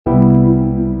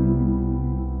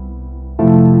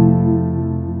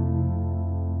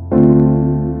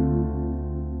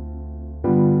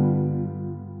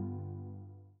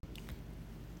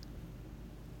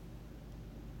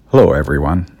Hello,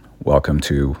 everyone. Welcome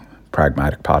to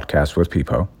Pragmatic Podcast with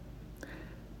Pipo.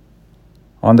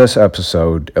 On this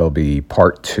episode, it'll be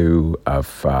part 2 of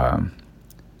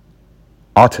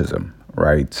autism,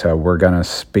 right? So we're going to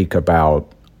speak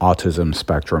about autism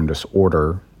spectrum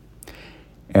disorder,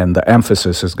 and the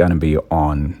emphasis is going to be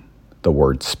on the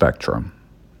word spectrum.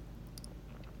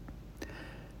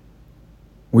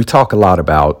 We talk a lot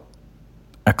about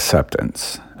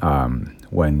acceptance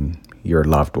when your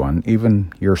loved one,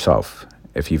 even yourself,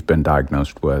 if you've been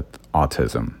diagnosed with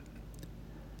autism.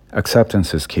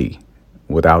 Acceptance is key.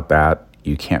 Without that,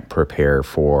 you can't prepare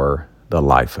for the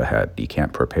life ahead. You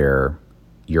can't prepare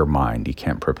your mind. You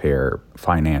can't prepare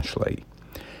financially.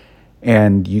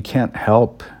 And you can't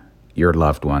help your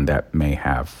loved one that may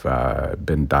have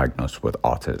been diagnosed with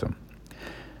autism.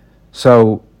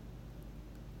 So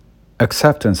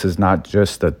acceptance is not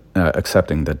just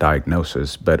accepting the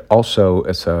diagnosis, but also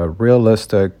it's a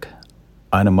realistic,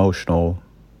 unemotional,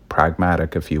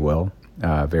 pragmatic, if you will,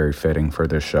 very fitting for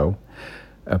this show,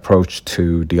 approach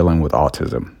to dealing with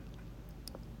autism.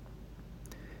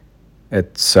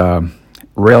 It's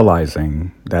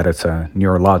realizing that it's a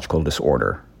neurological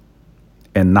disorder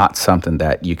and not something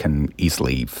that you can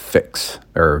easily fix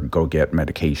or go get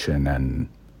medication and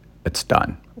it's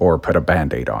done, or put a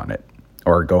Band-Aid on it,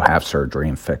 or go have surgery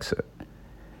and fix it.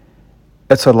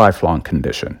 It's a lifelong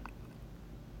condition.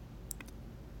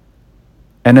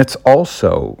 And it's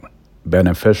also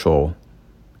beneficial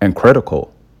and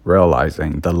critical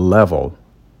realizing the level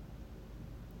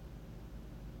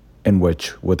in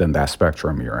which within that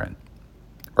spectrum you're in,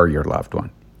 or your loved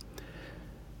one.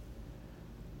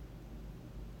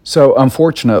 So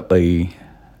unfortunately,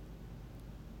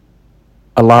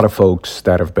 a lot of folks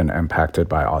that have been impacted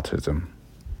by autism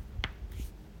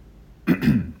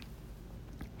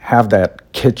have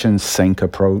that kitchen sink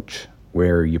approach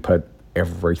where you put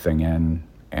everything in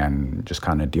and just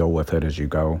kind of deal with it as you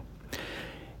go.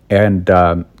 And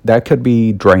that could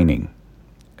be draining.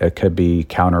 It could be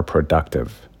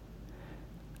counterproductive.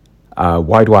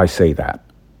 Why do I say that,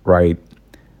 right?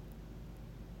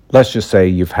 Let's just say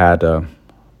you've had a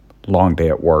long day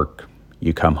at work.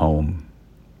 You come home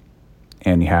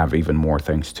and you have even more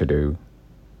things to do.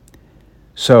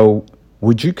 So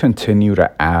would you continue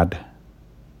to add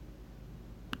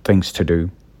things to do?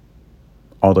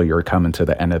 Although you're coming to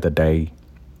the end of the day,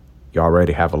 you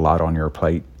already have a lot on your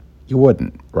plate. You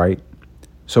wouldn't, right?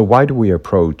 So why do we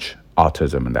approach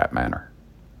autism in that manner?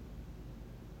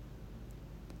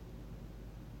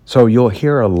 So you'll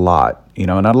hear a lot,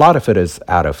 and a lot of it is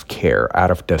out of care,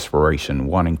 out of desperation,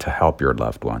 wanting to help your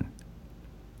loved one,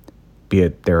 be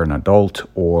it they're an adult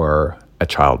or a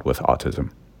child with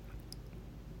autism.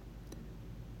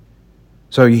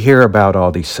 So you hear about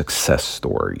all these success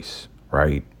stories,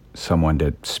 right? Someone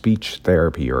did speech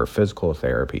therapy or physical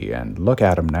therapy, and look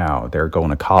at them now, they're going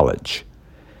to college.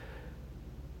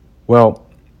 Well,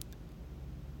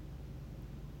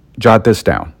 jot this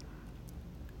down.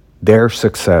 Their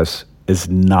success is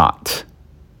not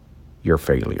your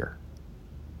failure.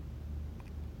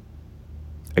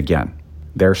 Again,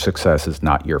 their success is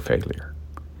not your failure.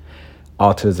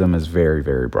 Autism is very,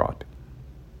 very broad.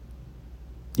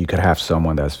 You could have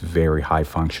someone that's very high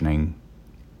functioning,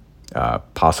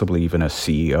 possibly even a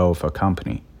CEO of a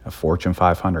company, a Fortune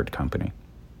 500 company,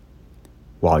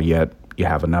 while yet you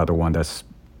have another one that's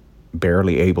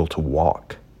barely able to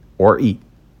walk or eat.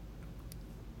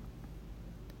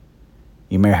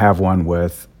 You may have one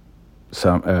with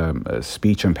some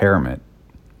speech impairment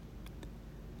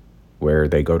where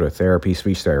they go to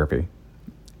speech therapy,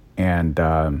 and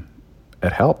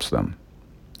it helps them.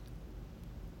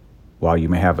 While you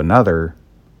may have another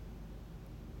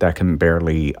that can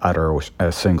barely utter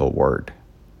a single word.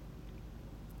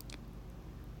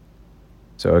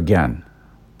 So again,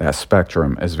 that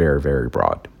spectrum is very, very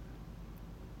broad.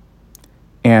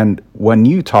 And when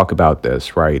you talk about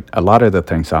this, right, a lot of the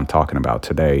things I'm talking about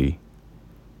today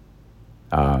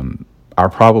are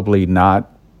probably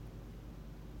not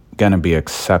going to be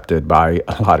accepted by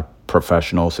a lot of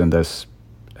professionals in this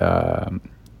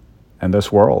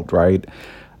world, right,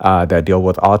 that deal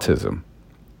with autism.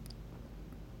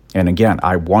 And again,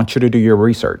 I want you to do your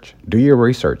research. Do your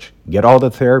research. Get all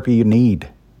the therapy you need.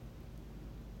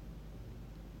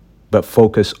 But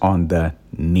focus on the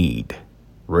need,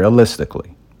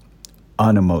 realistically,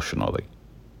 unemotionally.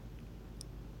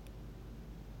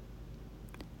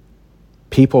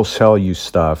 People sell you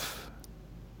stuff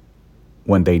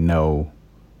when they know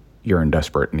you're in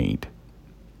desperate need.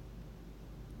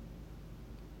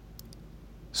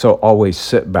 So always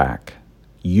sit back.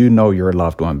 You know your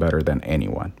loved one better than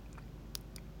anyone.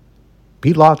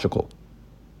 Be logical.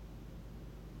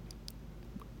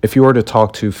 If you were to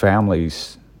talk to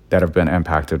families that have been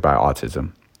impacted by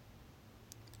autism,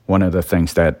 one of the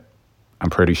things that I'm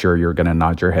pretty sure you're going to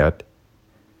nod your head,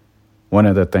 one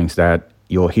of the things that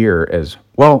you'll hear is,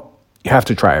 well, you have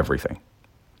to try everything.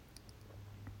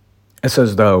 It's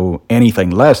as though anything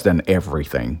less than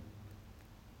everything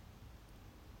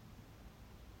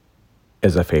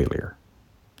is a failure,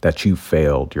 that you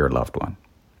failed your loved one.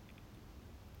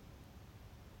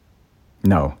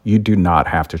 No, you do not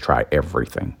have to try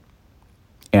everything.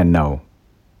 And no,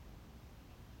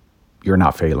 you're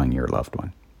not failing your loved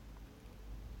one.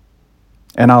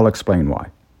 And I'll explain why.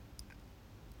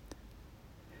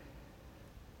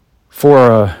 For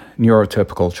a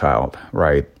neurotypical child,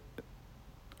 right,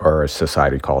 or as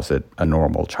society calls it, a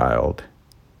normal child,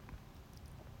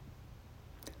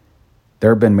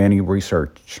 there have been many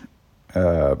research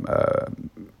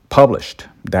published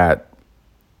that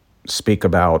speak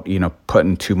about,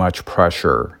 putting too much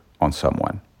pressure on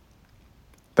someone.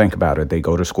 Think about it. They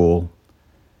go to school.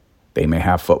 They may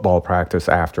have football practice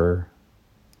after,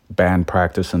 band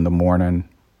practice in the morning,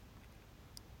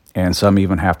 and some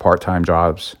even have part-time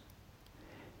jobs.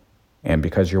 And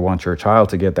because you want your child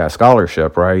to get that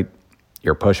scholarship, right,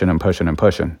 you're pushing and pushing and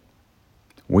pushing.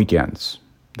 Weekends,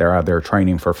 they're out there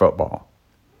training for football.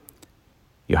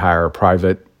 You hire a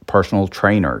private personal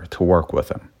trainer to work with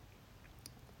them.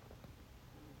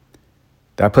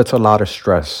 That puts a lot of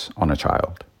stress on a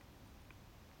child.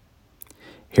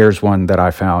 Here's one that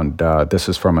I found. This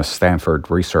is from a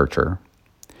Stanford researcher.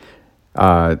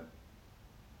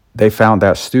 They found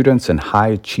that students in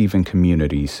high-achieving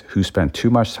communities who spend too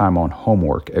much time on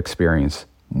homework experience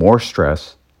more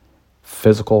stress,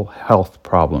 physical health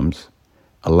problems,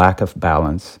 a lack of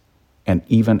balance, and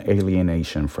even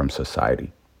alienation from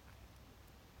society.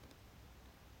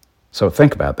 So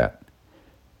think about that.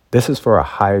 This is for a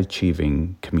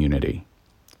high-achieving community,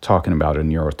 talking about a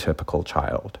neurotypical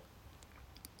child.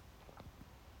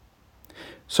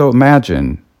 So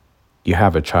imagine you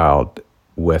have a child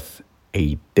with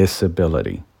a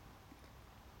disability,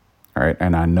 all right?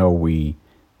 And I know we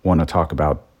want to talk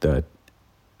about the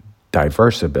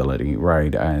diverse ability,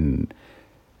 right?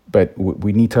 But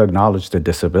we need to acknowledge the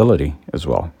disability as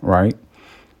well, right?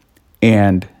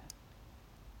 And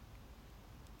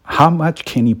how much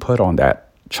can you put on that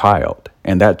child?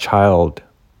 And that child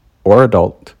or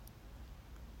adult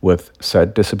with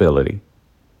said disability,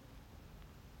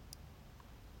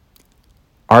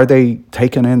 are they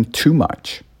taking in too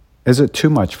much? Is it too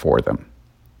much for them?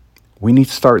 We need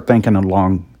to start thinking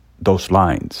along those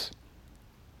lines.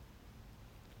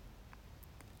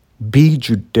 Be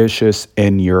judicious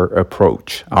in your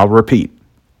approach. I'll repeat.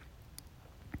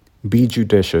 Be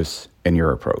judicious in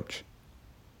your approach.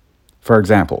 For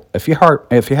example, if you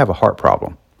have a heart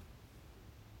problem,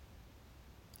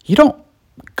 you don't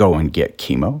go and get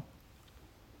chemo.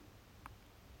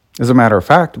 As a matter of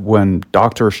fact, when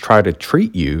doctors try to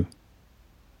treat you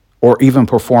or even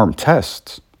perform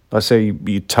tests, let's say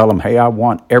you tell them, hey, I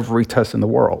want every test in the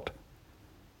world.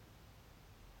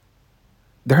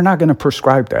 They're not going to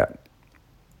prescribe that.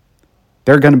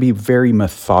 They're going to be very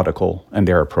methodical in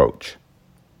their approach.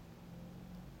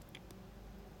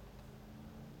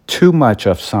 Too much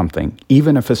of something,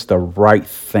 even if it's the right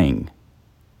thing,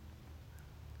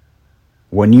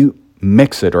 when you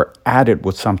mix it or add it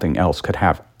with something else, could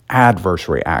have adverse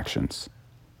reactions.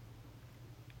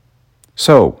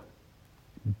 So,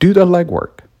 do the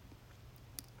legwork.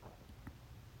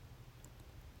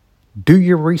 Do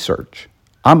your research.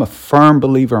 I'm a firm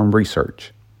believer in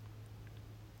research.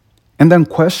 And then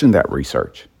question that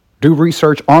research. Do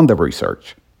research on the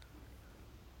research.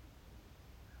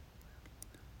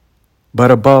 But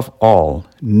above all,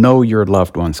 know your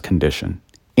loved one's condition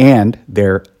and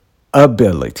their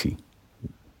ability.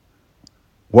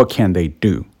 What can they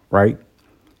do, right?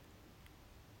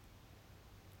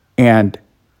 And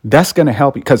that's going to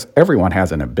help you because everyone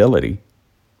has an ability.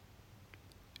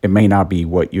 It may not be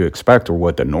what you expect or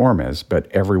what the norm is,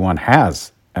 but everyone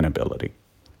has an ability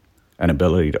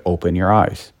to open your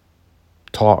eyes,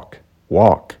 talk,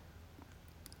 walk.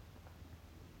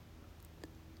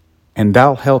 And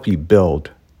that'll help you build.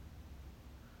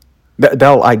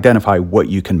 That'll identify what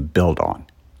you can build on.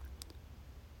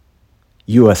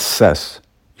 You assess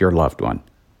your loved one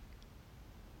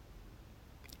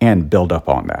and build up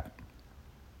on that.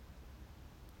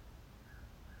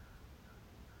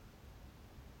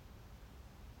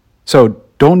 So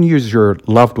don't use your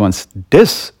loved one's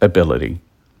disability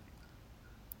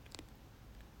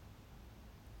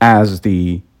as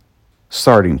the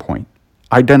starting point.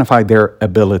 Identify their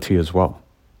ability as well.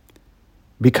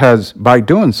 Because by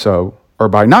doing so, or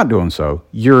by not doing so,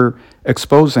 you're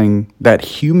exposing that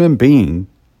human being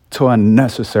to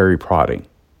unnecessary prodding.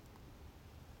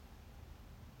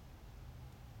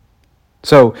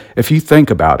 So if you think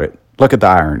about it, look at the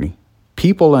irony.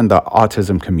 People in the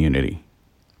autism community,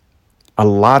 a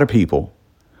lot of people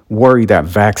worry that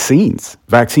vaccines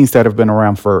that have been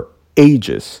around for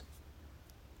ages,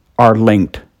 are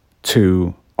linked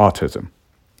to autism.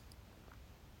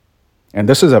 And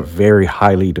this is a very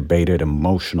highly debated,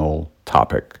 emotional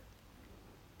topic.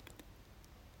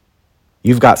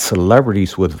 You've got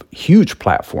celebrities with huge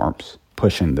platforms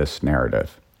pushing this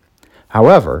narrative.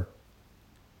 However,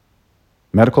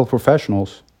 medical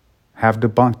professionals have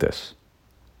debunked this.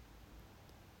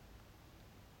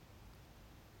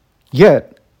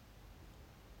 Yet,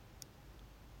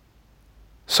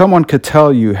 someone could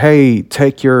tell you, hey,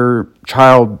 take your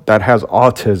child that has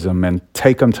autism and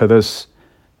take them to this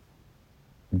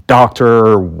doctor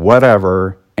or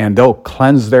whatever, and they'll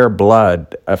cleanse their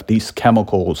blood of these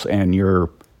chemicals and your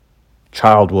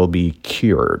child will be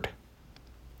cured.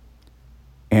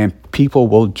 And people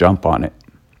will jump on it.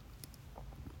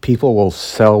 People will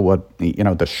sell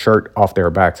the shirt off their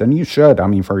backs. And you should,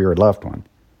 for your loved one.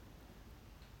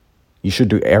 You should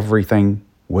do everything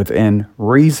within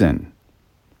reason.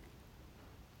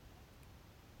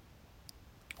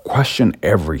 Question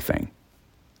everything.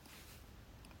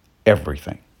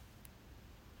 Everything.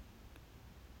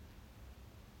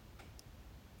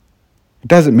 It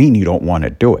doesn't mean you don't want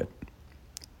to do it.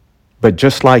 But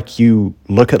just like you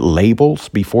look at labels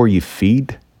before you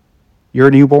feed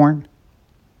your newborn,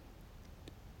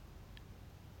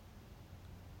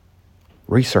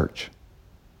 research.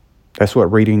 That's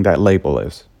what reading that label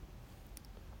is.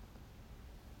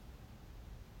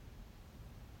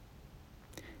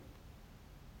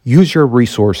 Use your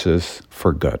resources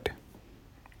for good.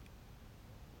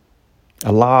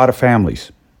 A lot of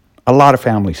families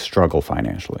struggle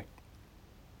financially,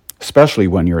 especially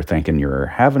when you're thinking you're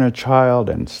having a child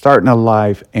and starting a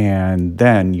life, and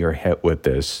then you're hit with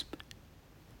this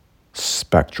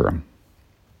spectrum.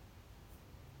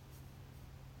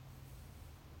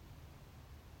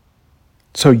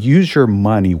 So use your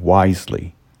money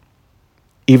wisely.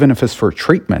 Even if it's for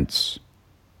treatments,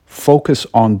 focus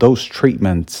on those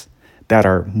treatments that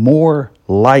are more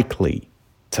likely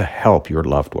to help your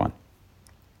loved one.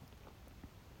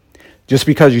 Just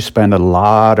because you spend a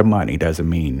lot of money doesn't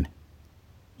mean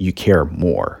you care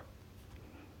more.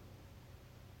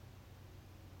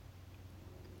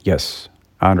 Yes,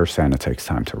 I understand it takes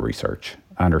time to research.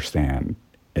 I understand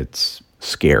it's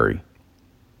scary.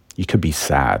 You could be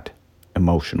sad,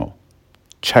 emotional.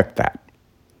 Check that.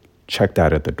 Check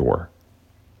that at the door.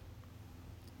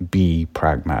 Be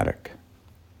pragmatic.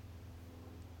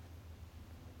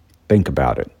 Think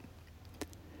about it.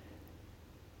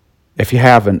 If you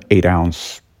have an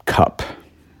 8-ounce cup,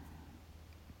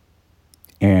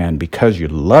 and because you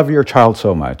love your child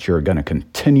so much, you're going to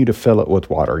continue to fill it with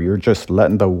water. You're just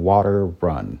letting the water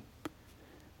run.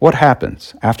 What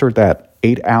happens after that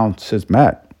 8 ounce is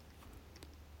met?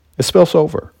 It spills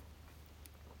over.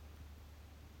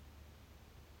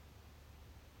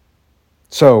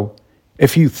 So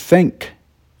if you think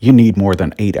you need more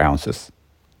than 8 ounces,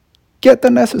 get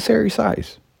the necessary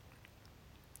size.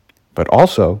 But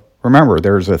also, remember,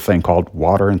 there's a thing called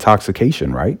water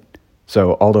intoxication, right?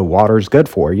 So although water is good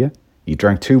for you, you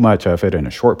drink too much of it in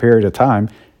a short period of time,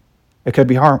 it could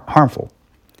be harmful.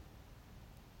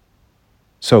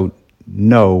 So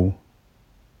know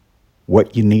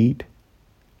what you need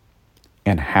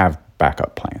and have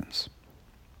backup plans.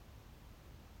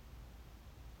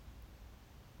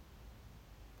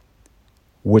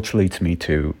 Which leads me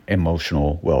to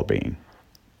emotional well-being.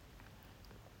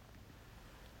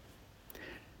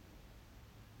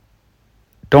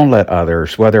 Don't let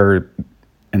others, whether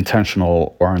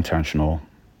intentional or unintentional,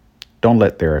 don't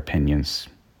let their opinions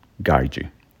guide you.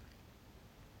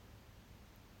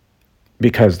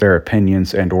 Because their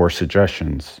opinions and or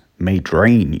suggestions may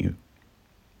drain you.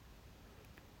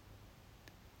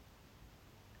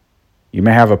 You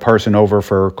may have a person over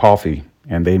for coffee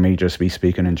and they may just be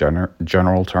speaking in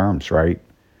general terms, right?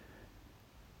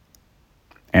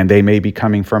 And they may be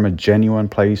coming from a genuine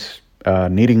place,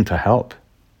 needing to help.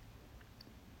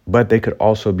 But they could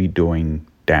also be doing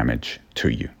damage to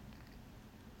you.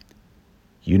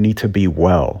 You need to be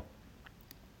well,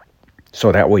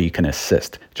 so that way you can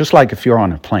assist. Just like if you're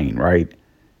on a plane, right?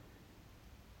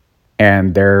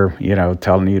 And they're,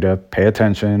 telling you to pay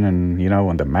attention, and,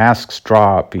 when the masks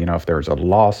drop, if there's a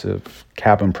loss of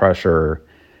cabin pressure,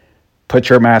 put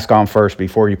your mask on first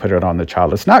before you put it on the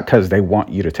child. It's not because they want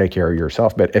you to take care of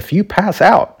yourself, but if you pass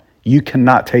out, you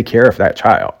cannot take care of that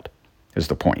child, is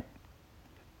the point.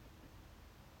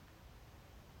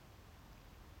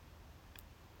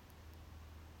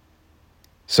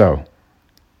 So,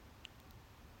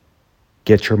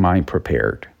 get your mind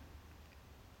prepared,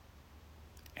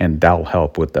 and that'll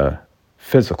help with the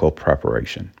physical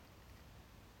preparation.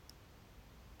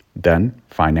 Then,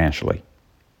 financially,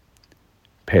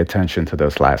 pay attention to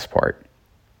this last part.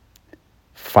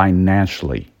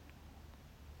 Financially,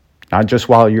 not just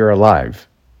while you're alive,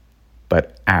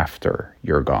 but after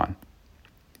you're gone.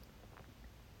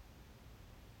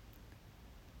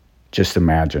 Just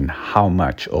imagine how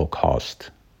much it'll cost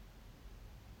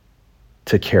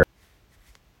to care.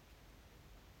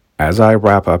 As I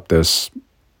wrap up this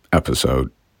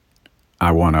episode,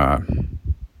 I want to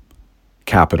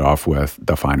cap it off with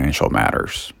the financial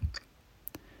matters.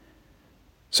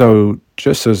 So,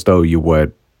 just as though you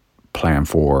would plan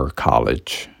for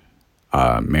college,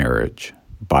 marriage,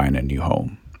 buying a new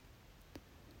home,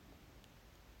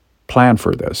 plan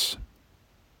for this.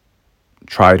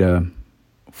 Try to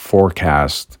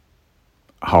forecast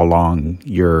how long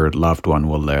your loved one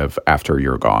will live after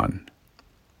you're gone.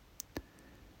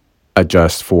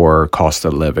 Adjust for cost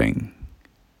of living,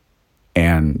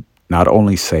 and not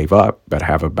only save up, but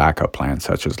have a backup plan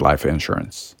such as life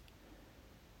insurance.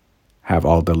 Have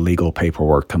all the legal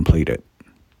paperwork completed.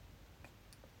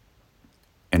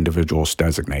 Individuals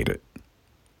designated.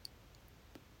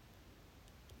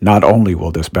 Not only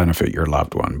will this benefit your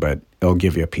loved one, but it'll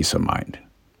give you a peace of mind.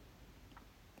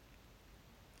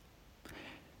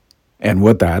 And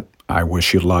with that, I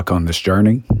wish you luck on this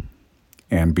journey,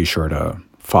 and be sure to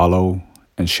follow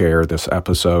and share this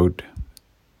episode,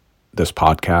 this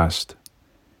podcast,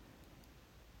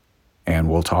 and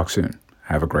we'll talk soon.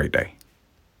 Have a great day.